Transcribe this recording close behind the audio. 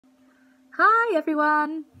Hi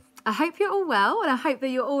everyone! I hope you're all well and I hope that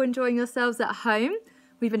you're all enjoying yourselves at home.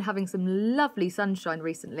 We've been having some lovely sunshine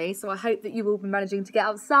recently, so I hope that you've all been managing to get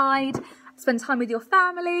outside, spend time with your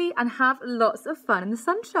family and have lots of fun in the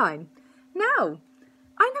sunshine. Now,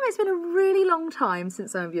 I know it's been a really long time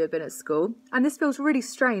since some of you have been at school, and this feels really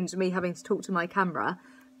strange, me having to talk to my camera,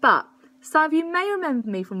 but some of you may remember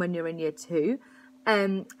me from when you're in year 2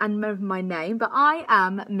 and remember my name, but I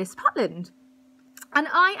am Miss Putland. And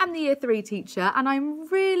I am the year 3 teacher, and I'm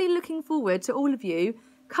really looking forward to all of you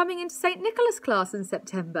coming into St. Nicholas class in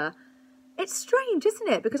September. It's strange, isn't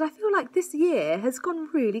it? Because I feel like this year has gone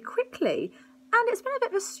really quickly, and it's been a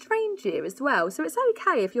bit of a strange year as well. So it's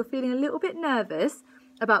okay if you're feeling a little bit nervous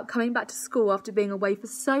about coming back to school after being away for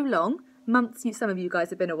so long. Months, some of you guys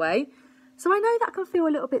have been away. So I know that can feel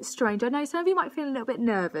a little bit strange. I know some of you might feel a little bit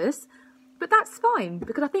nervous. But that's fine,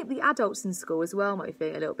 because I think the adults in school as well might be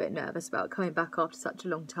feeling a little bit nervous about coming back after such a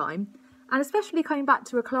long time. And especially coming back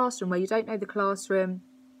to a classroom where you don't know the classroom,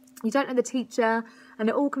 you don't know the teacher, and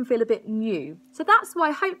it all can feel a bit new. So that's why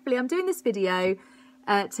hopefully I'm doing this video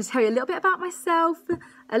to tell you a little bit about myself,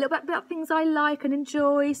 a little bit about things I like and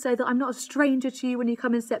enjoy, so that I'm not a stranger to you when you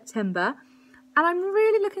come in September. And I'm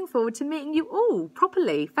really looking forward to meeting you all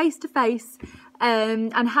properly, face to face,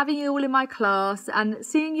 and having you all in my class and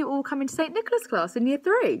seeing you all come into St. Nicholas class in year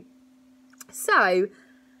 3. So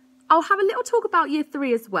I'll have a little talk about year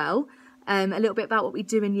 3 as well, a little bit about what we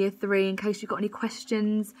do in year 3 in case you've got any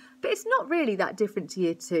questions. But it's not really that different to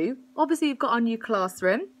year 2. Obviously, you've got our new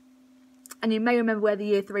classroom, and you may remember where the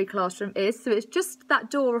year 3 classroom is. So it's just that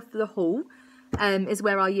door off the hall is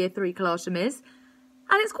where our year 3 classroom is.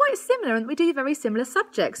 And it's quite similar, and we do very similar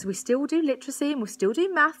subjects. We still do literacy, and we'll still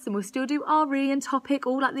do maths, and we'll still do RE and topic,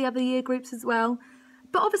 all like the other year groups as well.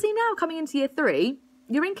 But obviously now, coming into year 3,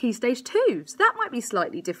 you're in Key Stage 2. So that might be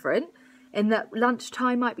slightly different, in that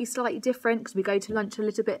lunchtime might be slightly different, because we go to lunch a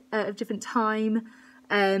little bit at a different time.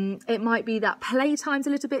 It might be that playtime's a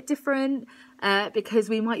little bit different, because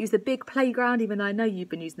we might use the big playground, even though I know you've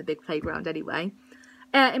been using the big playground anyway.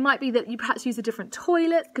 It might be that you perhaps use a different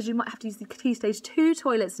toilet, because you might have to use the Key Stage 2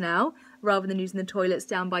 toilets now, rather than using the toilets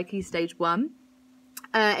down by Key Stage 1.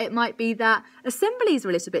 It might be that assemblies are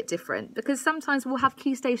a little bit different, because sometimes we'll have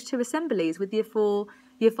Key Stage 2 assemblies with year 4,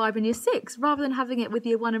 year 5 and year 6, rather than having it with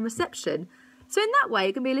year 1 and reception. So in that way,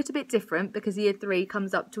 it can be a little bit different, because year 3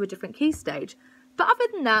 comes up to a different key stage. But other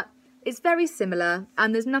than that, it's very similar,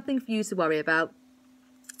 and there's nothing for you to worry about.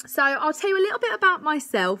 So I'll tell you a little bit about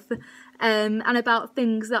myself and about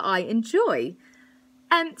things that I enjoy.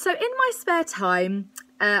 So in my spare time,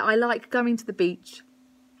 I like going to the beach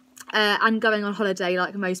and going on holiday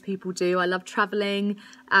like most people do. I love travelling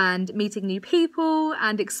and meeting new people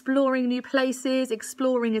and exploring new places.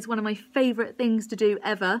 Exploring is one of my favourite things to do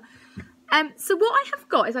ever. So what I have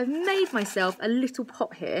got is I've made myself a little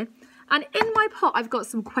pot here. And in my pot, I've got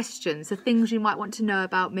some questions, so things you might want to know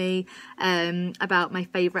about me, about my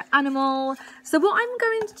favourite animal. So what I'm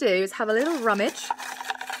going to do is have a little rummage,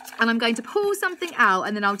 and I'm going to pull something out,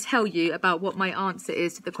 and then I'll tell you about what my answer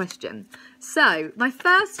is to the question. So my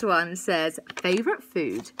first one says, favourite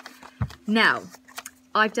food. Now,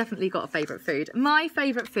 I've definitely got a favourite food. My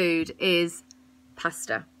favourite food is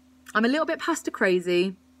pasta. I'm a little bit pasta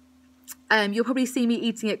crazy. You'll probably see me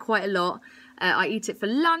eating it quite a lot. I eat it for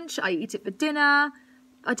lunch, I eat it for dinner.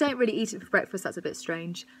 I don't really eat it for breakfast, that's a bit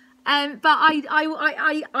strange. But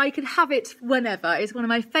I could have it whenever. It's one of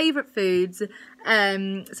my favourite foods.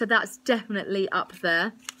 So that's definitely up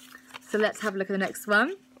there. So let's have a look at the next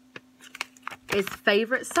one. Is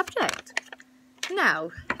favourite subject.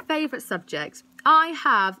 Now, favourite subject. I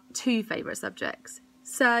have 2 favourite subjects.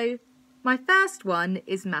 So my first one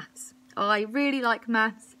is maths. I really like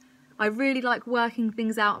maths. I really like working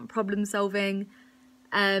things out and problem solving.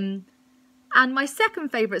 And my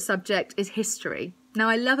second favourite subject is history. Now,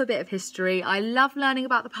 I love a bit of history. I love learning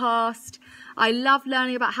about the past. I love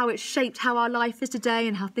learning about how it shaped how our life is today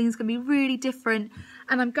and how things can be really different.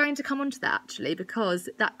 And I'm going to come on to that, actually, because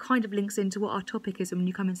that kind of links into what our topic is when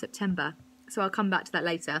you come in September. So I'll come back to that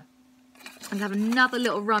later. And have another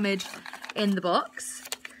little rummage in the box.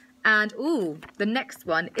 And, ooh, the next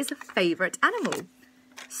one is a favourite animal.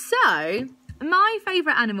 So, my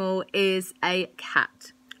favourite animal is a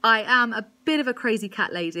cat. I am a bit of a crazy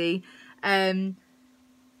cat lady.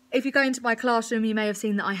 If you go into my classroom, you may have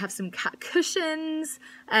seen that I have some cat cushions.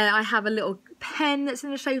 I have a little pen that's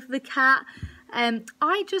in the shape of a cat.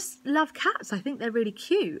 I just love cats. I think they're really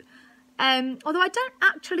cute. Although I don't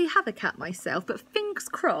actually have a cat myself, but fingers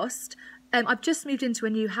crossed, I've just moved into a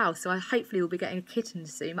new house, so I hopefully will be getting a kitten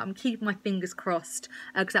soon. I'm keeping my fingers crossed,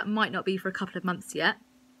 because that might not be for a couple of months yet.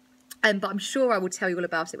 but I'm sure I will tell you all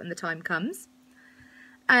about it when the time comes.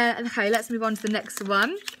 Okay, let's move on to the next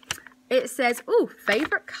one. It says, oh,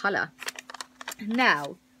 favourite colour.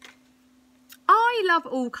 Now, I love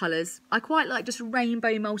all colours. I quite like just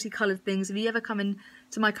rainbow multicoloured things. If you ever come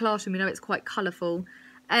into my classroom, you know it's quite colourful.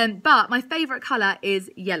 But my favourite colour is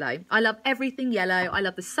yellow. I love everything yellow. I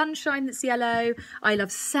love the sunshine that's yellow. I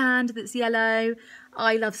love sand that's yellow.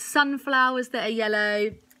 I love sunflowers that are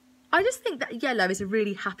yellow. I just think that yellow is a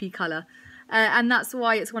really happy colour. And that's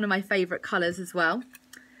why it's one of my favourite colours as well.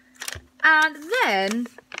 And then,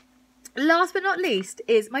 last but not least,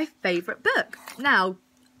 is my favourite book. Now,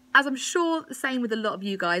 as I'm sure the same with a lot of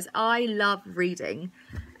you guys, I love reading.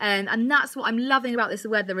 And that's what I'm loving about this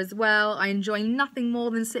weather as well. I enjoy nothing more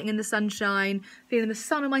than sitting in the sunshine, feeling the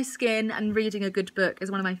sun on my skin, and reading a good book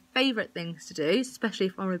is one of my favourite things to do, especially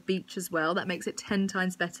if I'm on a beach as well. That makes it 10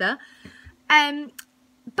 times better.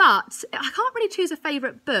 But I can't really choose a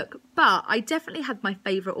favourite book, but I definitely have my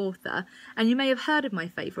favourite author, and you may have heard of my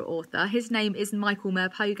favourite author. His name is Michael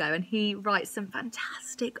Morpurgo, and he writes some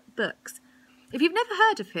fantastic books. If you've never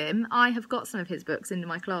heard of him, I have got some of his books in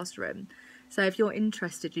my classroom, so if you're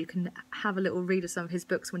interested, you can have a little read of some of his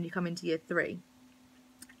books when you come into year 3.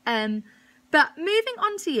 But moving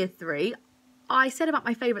on to year 3, I said about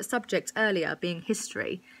my favourite subject earlier being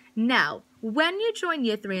history. Now, when you join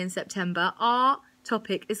year 3 in September, our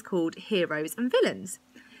topic is called Heroes and Villains.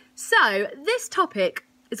 So this topic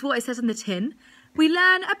is what it says on the tin. We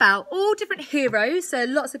learn about all different heroes, so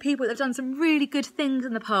lots of people that have done some really good things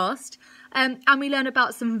in the past, and we learn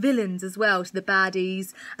about some villains as well, so the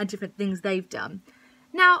baddies and different things they've done.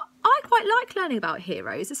 Now, I quite like learning about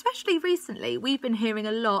heroes, especially recently. We've been hearing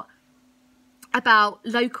a lot about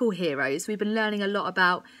local heroes. We've been learning a lot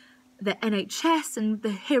about the NHS and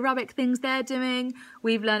the heroic things they're doing.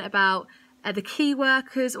 We've learned about the key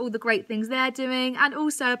workers, all the great things they're doing, and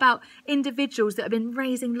also about individuals that have been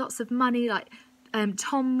raising lots of money, like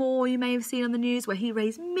Tom Moore, you may have seen on the news, where he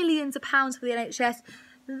raised millions of pounds for the NHS.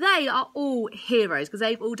 They are all heroes because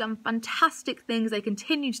they've all done fantastic things. They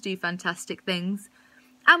continue to do fantastic things.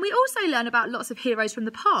 And we also learn about lots of heroes from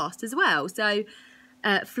the past as well. So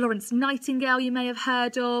Florence Nightingale you may have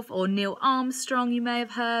heard of, or Neil Armstrong you may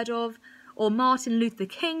have heard of, or Martin Luther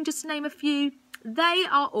King, just to name a few. They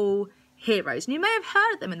are all heroes, and you may have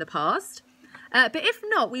heard of them in the past, but if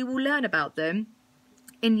not, we will learn about them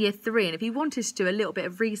in year 3. And if you wanted to do a little bit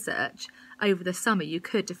of research over the summer, you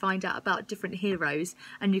could, to find out about different heroes,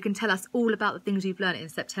 and you can tell us all about the things you've learned in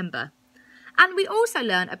September. And we also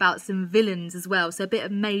learn about some villains as well, so a bit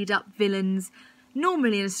of made up villains.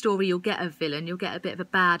 Normally in a story you'll get a villain, you'll get a bit of a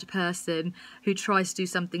bad person who tries to do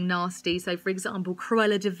something nasty. So for example,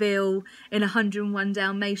 Cruella de Vil in 101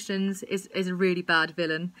 Dalmatians is a really bad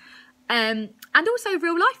villain. And also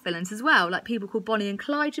real life villains as well, like people called Bonnie and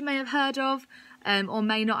Clyde you may have heard of, or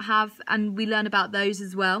may not have, and we learn about those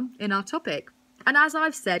as well in our topic. And as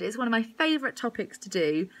I've said, it's one of my favourite topics to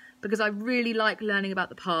do because I really like learning about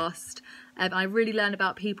the past. I really learn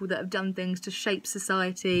about people that have done things to shape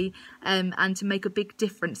society and to make a big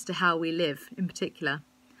difference to how we live in particular.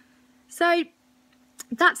 So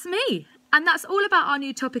that's me, and that's all about our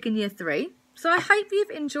new topic in year 3. So I hope you've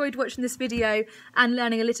enjoyed watching this video and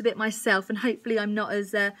learning a little bit myself, and hopefully I'm not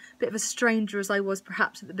as bit of a stranger as I was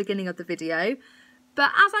perhaps at the beginning of the video.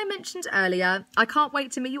 But as I mentioned earlier, I can't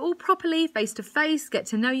wait to meet you all properly, face to face, get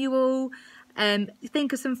to know you all.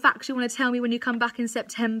 Think of some facts you want to tell me when you come back in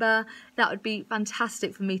September. That would be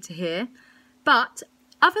fantastic for me to hear. But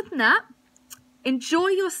other than that, enjoy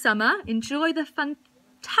your summer, enjoy the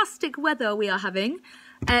fantastic weather we are having.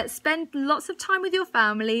 Spend lots of time with your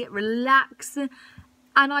family, relax, and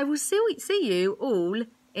I will see you all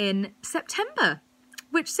in September,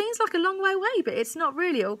 which seems like a long way away, but it's not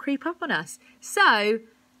really. It will creep up on us. So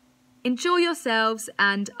enjoy yourselves,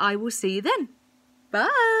 and I will see you then.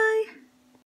 Bye.